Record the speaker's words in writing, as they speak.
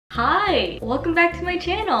Hi, welcome back to my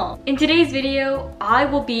channel. In today's video, I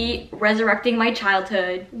will be resurrecting my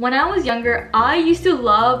childhood. When I was younger, I used to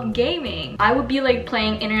love gaming. I would be like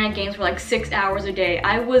playing internet games for like 6 hours a day.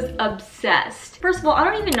 I was obsessed. First of all, I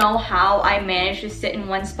don't even know how I managed to sit in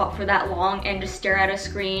one spot for that long and just stare at a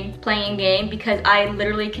screen playing a game, because I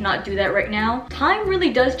literally cannot do that right now. Time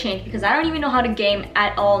really does change because I don't even know how to game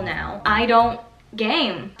at all now. I don't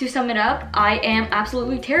game. To sum it up, I am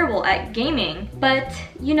absolutely terrible at gaming. But,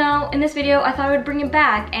 you know, in this video, I thought I would bring it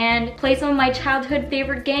back and play some of my childhood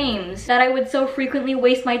favorite games that I would so frequently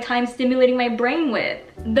waste my time stimulating my brain with.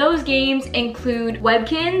 Those games include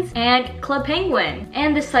Webkinz and Club Penguin,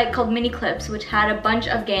 and this site called Mini Clips, which had a bunch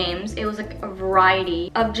of games. It was like a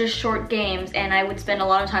variety of just short games, and I would spend a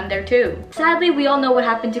lot of time there too. Sadly, we all know what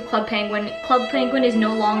happened to Club Penguin. Club Penguin is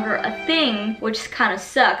no longer a thing, which kind of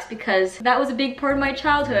sucks because that was a big part of my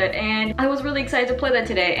childhood, and I was really excited to play that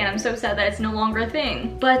today, and I'm so sad that it's no longer a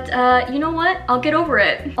thing. But you know what? I'll get over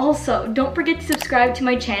it. Also, don't forget to subscribe to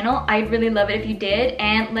my channel. I'd really love it if you did,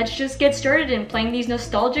 and let's just get started in playing these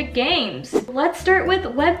nostalgic games. Let's start with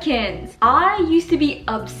Webkinz. I used to be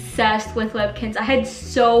obsessed with Webkinz. I had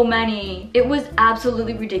so many. It was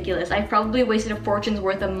absolutely ridiculous. I probably wasted a fortune's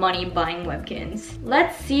worth of money buying Webkinz.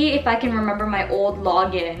 Let's see if I can remember my old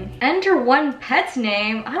login. Enter one pet's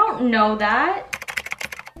name. I don't know that.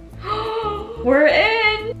 We're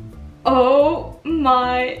in! Oh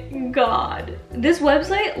my god. This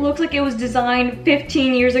website looks like it was designed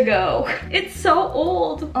 15 years ago. It's so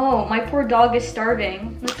old. Oh, my poor dog is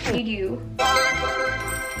starving. Let's feed you.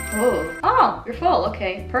 Oh, you're full.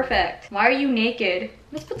 Okay, perfect. Why are you naked?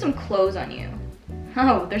 Let's put some clothes on you.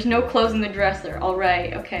 Oh, there's no clothes in the dresser. All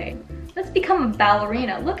right, okay. Let's become a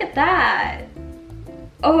ballerina. Look at that.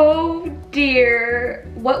 Oh dear.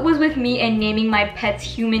 What was with me and naming my pets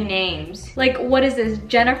human names? Like, what is this?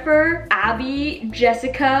 Jennifer, Abby,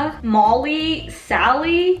 Jessica, Molly,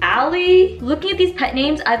 Sally, Allie? Looking at these pet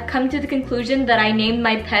names, I've come to the conclusion that I named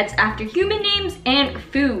my pets after human names and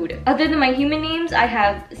food. Other than my human names, I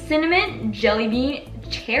have Cinnamon, Jellybean,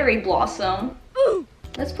 Cherry Blossom.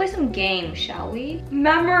 Let's play some games, shall we?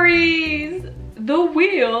 Memories! The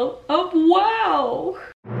Wheel of Wow!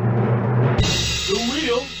 The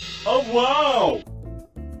Wheel of Wow!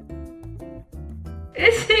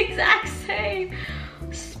 It's the exact same.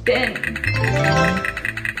 Spin.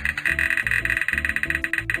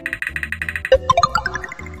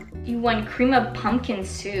 You won cream of pumpkin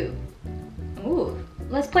soup. Ooh,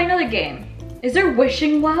 let's play another game. Is there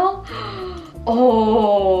wishing well?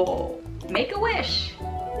 Oh, make a wish.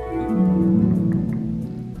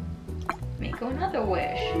 Make another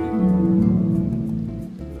wish.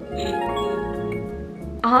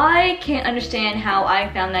 I can't understand how I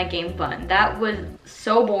found that game fun. That was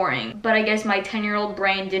so boring. But I guess my 10-year-old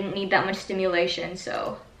brain didn't need that much stimulation,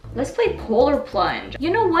 so. Let's play Polar Plunge.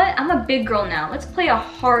 You know what? I'm a big girl now. Let's play a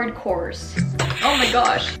hard course. Oh my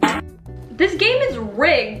gosh. This game is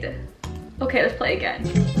rigged. Okay, let's play again.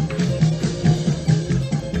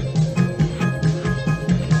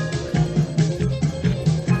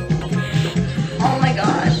 Oh my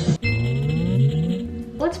gosh.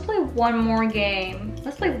 Let's play one more game.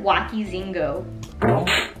 Let's play Wacky Zingo.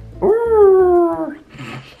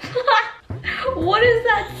 What is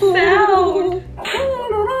that sound?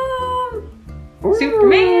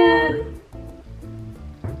 Superman!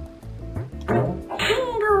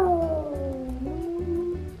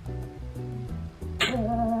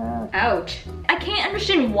 Ouch. I can't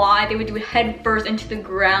understand why they would do it head first into the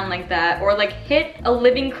ground like that, or like hit a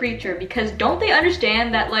living creature, because don't they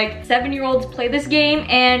understand that like 7-year-olds play this game,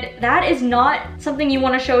 and that is not something you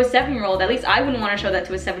want to show a 7-year-old. At least I wouldn't want to show that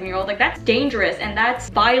to a 7-year-old. Like, that's dangerous and that's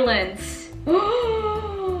violence.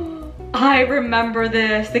 I remember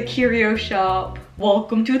this, the curio shop.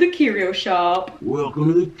 Welcome to the curio shop.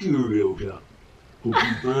 Welcome to the curio shop. Hope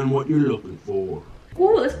you find what you're looking for.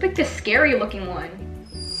 Ooh, let's pick the scary looking one.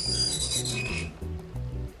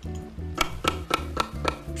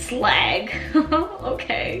 Slag.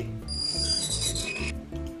 Okay.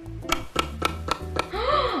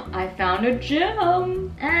 I found a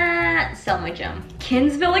gem. Sell my gem.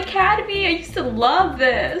 Kinsville Academy. I used to love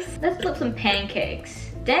this. Let's flip some pancakes.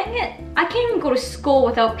 Dang it. I can't even go to school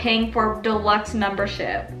without paying for a deluxe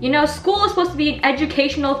membership. You know, school is supposed to be an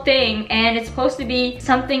educational thing, and it's supposed to be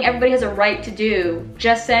something everybody has a right to do.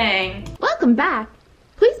 Just saying. Welcome back.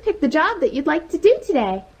 Please pick the job that you'd like to do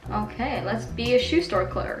today. Okay, let's be a shoe store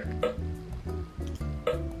clerk.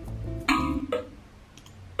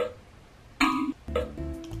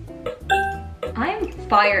 I'm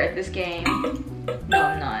fire at this game. No,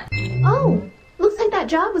 I'm not. Oh, looks like that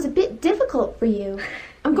job was a bit difficult for you.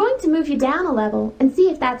 I'm I'm going to move you down a level and see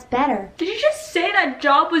if that's better. Did you just say that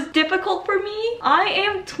job was difficult for me? I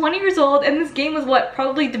am 20 years old and this game was what,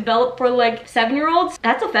 probably developed for like 7-year-olds?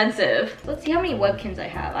 That's offensive. Let's see how many webkins I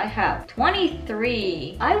have. I have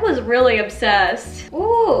 23. I was really obsessed.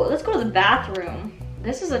 Ooh, let's go to the bathroom.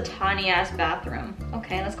 This is a tiny ass bathroom.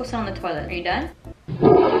 Okay, let's go sit on the toilet. Are you done?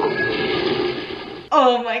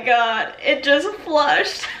 Oh my god, it just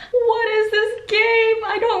flushed. What is this game?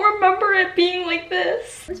 I don't remember it being like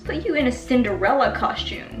this. Let's put you in a Cinderella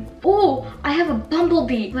costume. Oh, I have a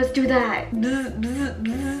bumblebee. Let's do that. Bzz, bzz,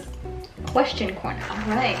 bzz. Question corner, all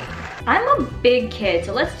right. I'm a big kid,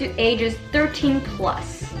 so let's do ages 13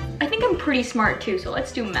 plus. I think I'm pretty smart too, so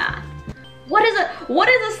let's do math. What is a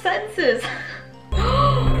census?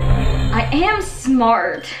 I am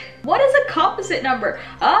smart. What is a composite number?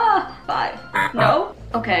 5. No?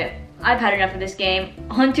 Okay. I've had enough of this game.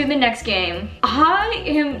 On to the next game. I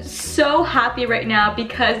am so happy right now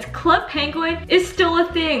because Club Penguin is still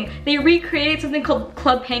a thing. They recreated something called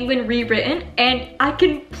Club Penguin Rewritten and I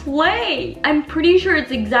can play. I'm pretty sure it's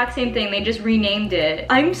the exact same thing. They just renamed it.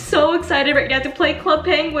 I'm so excited right now to play Club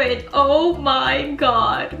Penguin. Oh my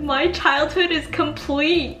god. My childhood is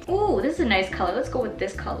complete. Ooh, this is a nice color. Let's go with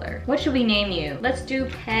this color. What should we name you? Let's do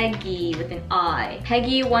Peggy with an I.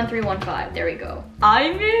 Peggy 1315. There we go.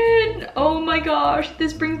 I'm in. Oh my gosh,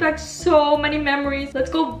 this brings back so many memories. Let's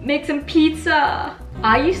go make some pizza.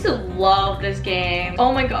 I used to love this game.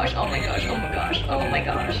 Oh my gosh, oh my gosh, oh my gosh, oh my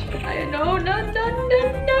gosh. No.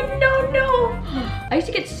 I used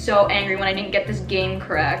to get so angry when I didn't get this game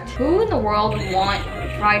correct. Who in the world would want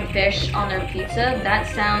fried fish on their pizza? That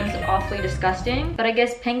sounds awfully disgusting, but I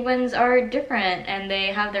guess penguins are different and they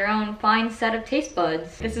have their own fine set of taste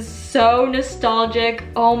buds. This is so nostalgic.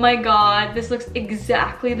 Oh my god, this looks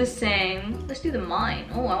exactly the same. Let's do the mine.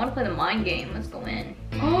 Oh, I want to play the mine game. Let's go in.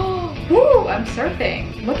 Oh, woo, I'm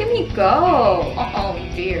surfing. Look at me go. Oh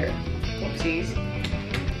dear. Whoopsies.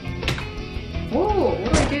 Whoa,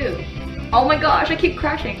 what do I do? Oh my gosh, I keep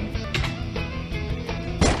crashing.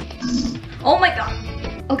 Oh my god.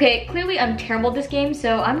 Okay, clearly I'm terrible at this game,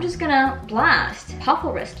 so I'm just gonna blast.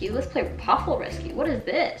 Puffle Rescue, let's play Puffle Rescue. What is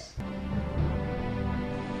this?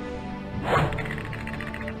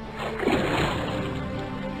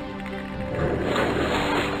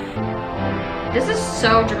 This is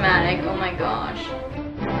so dramatic, oh my gosh.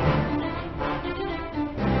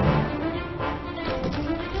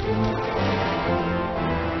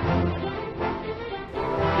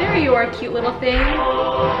 There you are, cute little thing. Where do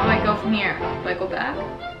I go from here? Do I go back?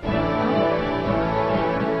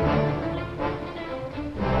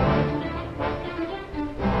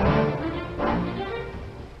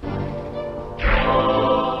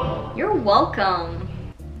 You're welcome.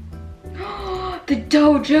 The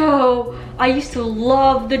dojo! I used to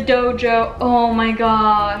love the dojo. Oh my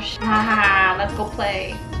gosh. Haha, let's go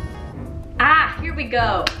play. Ah, here we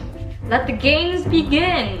go. Let the games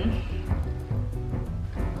begin.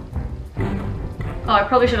 Oh, I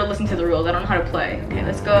probably should have listened to the rules. I don't know how to play. Okay,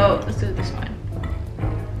 let's go. Let's do this one.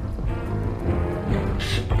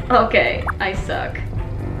 Okay, I suck.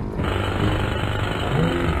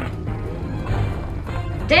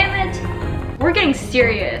 Damn it! We're getting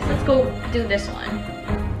serious. Let's go do this one.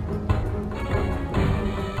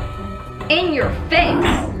 In your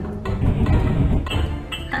face!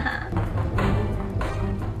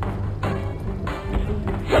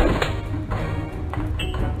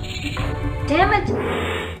 Damn it!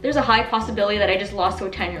 There's a high possibility that I just lost to a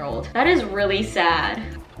 10-year-old. That is really sad.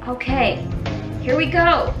 Okay, here we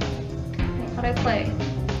go. How'd I play?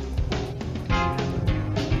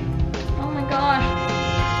 Oh my gosh.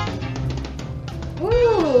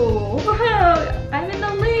 Woo! I'm in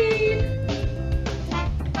the lead.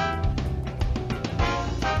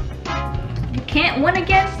 You can't win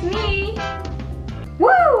against me.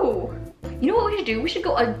 Woo! You know what we should do? We should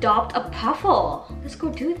go adopt a Puffle. Let's go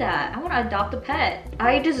do that. I want to adopt a pet.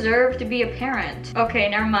 I deserve to be a parent. Okay,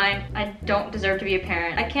 never mind. I don't deserve to be a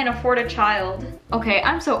parent. I can't afford a child. Okay,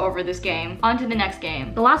 I'm so over this game. On to the next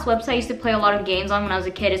game. The last website I used to play a lot of games on when I was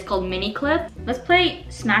a kid is called Miniclip. Let's play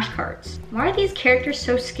Smash Carts. Why are these characters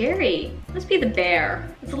so scary? Let's be the bear.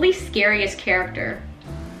 It's the least scariest character.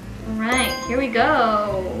 All right, here we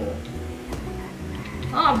go.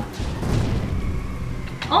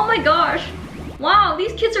 Oh my gosh. Wow,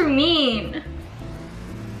 these kids are mean.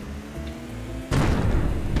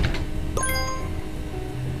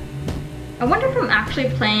 I wonder if I'm actually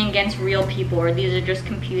playing against real people or these are just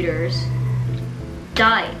computers.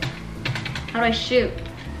 Die. How do I shoot?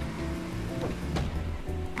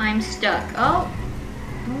 I'm stuck. Oh.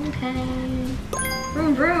 Okay.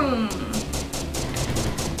 Vroom vroom.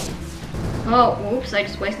 Oh, oops, I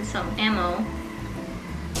just wasted some ammo.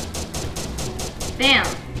 Bam!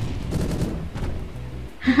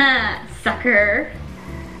 Haha, sucker!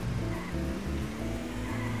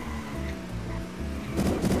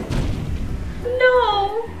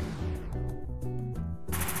 No!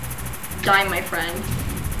 Die, my friend.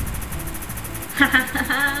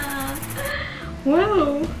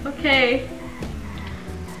 Whoa, okay.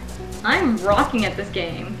 I'm rocking at this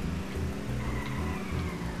game.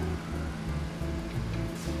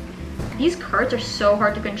 These carts are so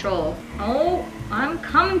hard to control. Oh, I'm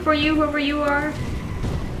coming for you, whoever you are.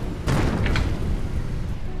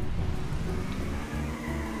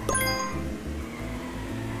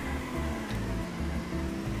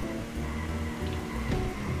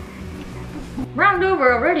 Round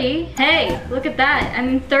over already. Hey, look at that. I'm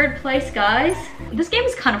in 3rd place, guys. This game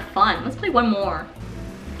is kind of fun. Let's play one more.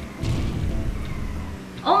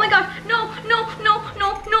 Oh my god, no,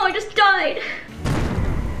 I just died.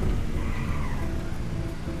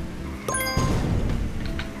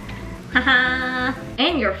 Haha,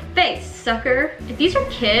 in your face, sucker. If these are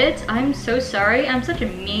kids, I'm so sorry. I'm such a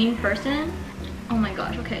mean person. Oh my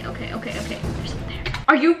gosh, okay. There's something there.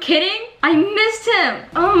 Are you kidding? I missed him.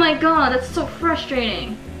 Oh my god, that's so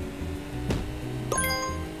frustrating.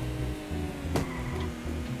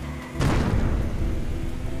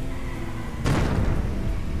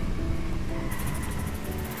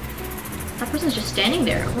 That person's just standing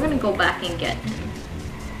there. We're gonna go back and get him.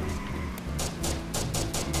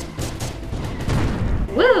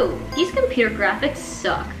 Woo! These computer graphics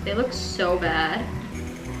suck. They look so bad.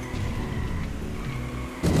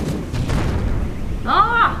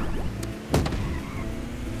 Ah!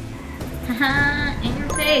 Haha, in your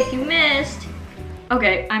face, you missed.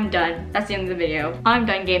 Okay, I'm done. That's the end of the video. I'm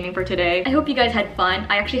done gaming for today. I hope you guys had fun.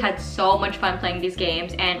 I actually had so much fun playing these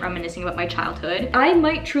games and reminiscing about my childhood. I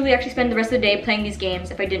might truly actually spend the rest of the day playing these games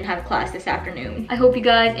if I didn't have class this afternoon. I hope you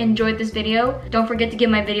guys enjoyed this video. Don't forget to give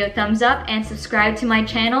my video a thumbs up and subscribe to my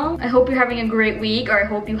channel. I hope you're having a great week, or I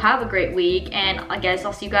hope you have a great week, and I guess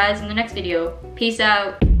I'll see you guys in the next video. Peace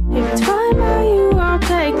out. If it's fine by you, I'll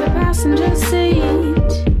take the passenger seat.